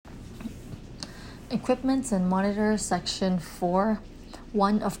Equipment and Monitor Section 4,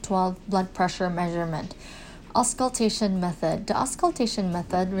 1 of 12 Blood Pressure Measurement. Auscultation Method. The auscultation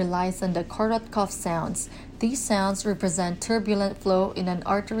method relies on the Korotkoff sounds. These sounds represent turbulent flow in an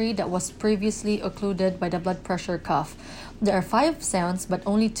artery that was previously occluded by the blood pressure cuff. There are 5 sounds, but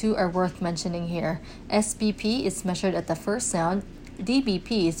only 2 are worth mentioning here. SBP is measured at the first sound.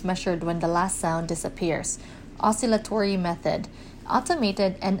 DBP is measured when the last sound disappears. Oscillatory Method.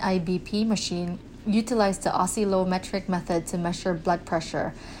 Automated NIBP machine utilize the oscillometric method to measure blood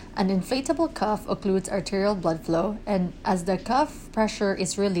pressure. An inflatable cuff occludes arterial blood flow, and as the cuff pressure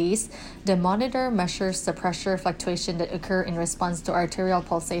is released, the monitor measures the pressure fluctuation that occur in response to arterial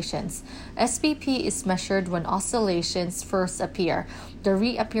pulsations. SBP is measured when oscillations first appear, the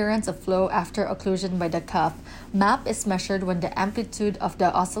reappearance of flow after occlusion by the cuff. MAP is measured when the amplitude of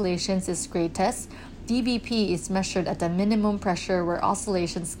the oscillations is greatest. DBP is measured at the minimum pressure where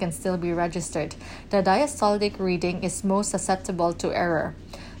oscillations can still be registered. The diastolic reading is most susceptible to error.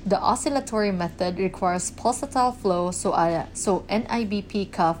 The oscillatory method requires pulsatile flow so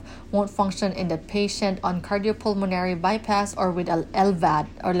NIBP cuff won't function in the patient on cardiopulmonary bypass or with an LVAD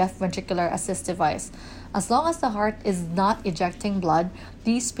or left ventricular assist device. As long as the heart is not ejecting blood,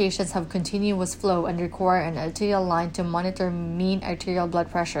 these patients have continuous flow and require an arterial line to monitor mean arterial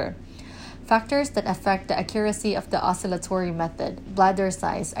blood pressure. Factors that affect the accuracy of the oscillatory method. Bladder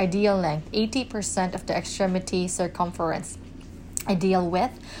size, ideal length, 80% of the extremity circumference. Ideal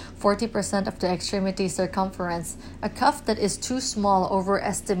width, 40% of the extremity circumference. A cuff that is too small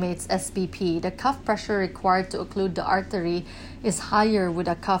overestimates SBP. The cuff pressure required to occlude the artery is higher with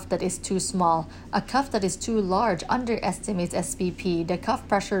a cuff that is too small. A cuff that is too large underestimates SBP. The cuff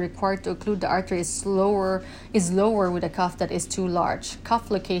pressure required to occlude the artery is lower with a cuff that is too large.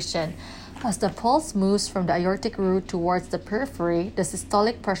 Cuff location. As the pulse moves from the aortic root towards the periphery, the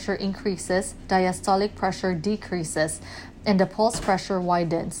systolic pressure increases, diastolic pressure decreases, and the pulse pressure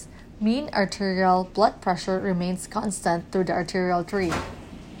widens. Mean arterial blood pressure remains constant through the arterial tree.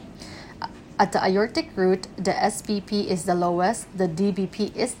 At the aortic root, the SBP is the lowest, the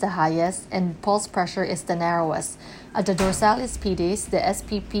DBP is the highest, and pulse pressure is the narrowest. At the dorsalis pedis, the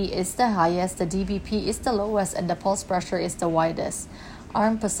SBP is the highest, the DBP is the lowest, and the pulse pressure is the widest.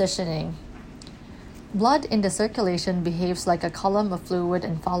 Arm positioning. Blood in the circulation behaves like a column of fluid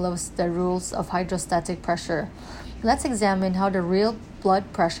and follows the rules of hydrostatic pressure. Let's examine how the real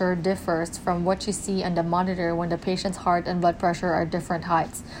blood pressure differs from what you see on the monitor when the patient's heart and blood pressure are different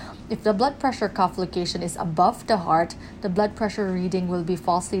heights. If the blood pressure cuff location is above the heart, the blood pressure reading will be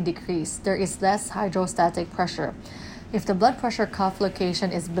falsely decreased. There is less hydrostatic pressure. If the blood pressure cuff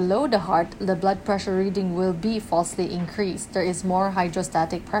location is below the heart, the blood pressure reading will be falsely increased. There is more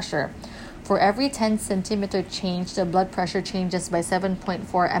hydrostatic pressure. For every 10 centimeter change, the blood pressure changes by 7.4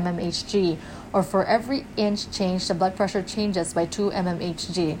 mmHg, or for every inch change, the blood pressure changes by 2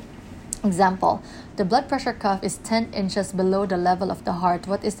 mmHg. Example, the blood pressure cuff is 10 inches below the level of the heart.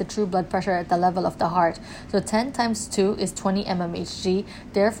 What is the true blood pressure at the level of the heart? So 10 times 2 is 20 mmHg.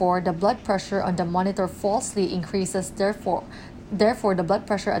 Therefore, the blood pressure on the monitor falsely increases. Therefore, the blood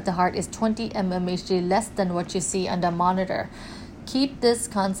pressure at the heart is 20 mmHg less than what you see on the monitor. Keep this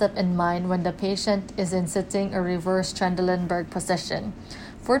concept in mind when the patient is in sitting or reverse Trendelenburg position.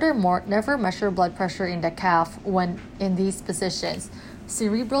 Furthermore, never measure blood pressure in the calf when in these positions.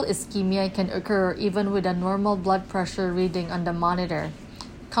 Cerebral ischemia can occur even with a normal blood pressure reading on the monitor.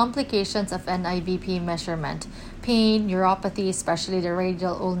 Complications of NIBP measurement. Pain, neuropathy, especially the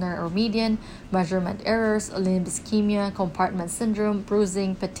radial, ulnar, or median, measurement errors, limb ischemia, compartment syndrome,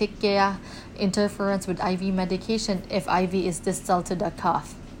 bruising, petechia, interference with IV medication if IV is distal to the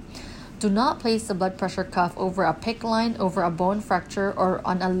cuff. Do not place the blood pressure cuff over a PICC line, over a bone fracture, or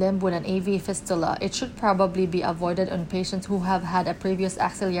on a limb with an AV fistula. It should probably be avoided on patients who have had a previous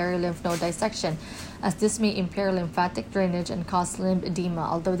axillary lymph node dissection, as this may impair lymphatic drainage and cause limb edema,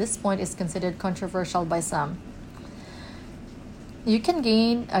 although this point is considered controversial by some. You can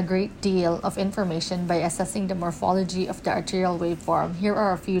gain a great deal of information by assessing the morphology of the arterial waveform. Here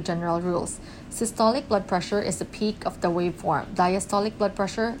are a few general rules. Systolic blood pressure is the peak of the waveform. Diastolic blood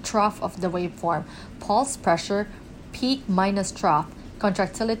pressure, trough of the waveform. Pulse pressure, peak minus trough.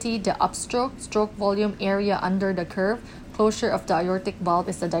 Contractility, the upstroke, stroke volume area under the curve. Closure of the aortic valve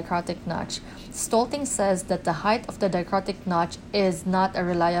is the dicrotic notch. Stolting says that the height of the dicrotic notch is not a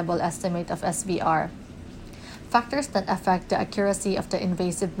reliable estimate of SVR. Factors that affect the accuracy of the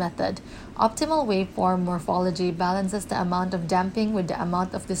invasive method. Optimal waveform morphology balances the amount of damping with the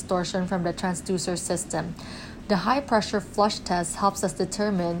amount of distortion from the transducer system. The high-pressure flush test helps us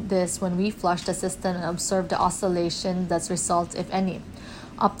determine this when we flush the system and observe the oscillation that results, if any.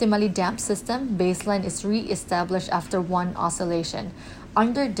 Optimally damped system, baseline is re-established after one oscillation.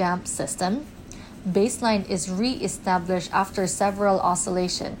 Under damped system, baseline is re-established after several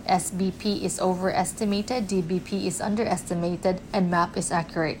oscillations. SBP is overestimated, DBP is underestimated, and MAP is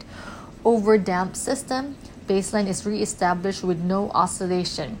accurate. Over damped system, baseline is re-established with no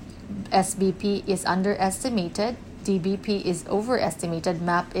oscillation. SBP is underestimated, DBP is overestimated,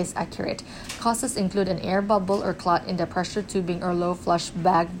 MAP is accurate. Causes include an air bubble or clot in the pressure tubing or low flush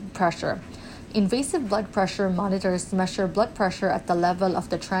bag pressure. Invasive blood pressure monitors measure blood pressure at the level of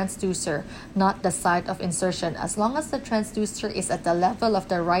the transducer, not the site of insertion. As long as the transducer is at the level of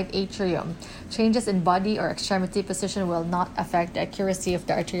the right atrium, changes in body or extremity position will not affect the accuracy of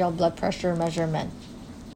the arterial blood pressure measurement.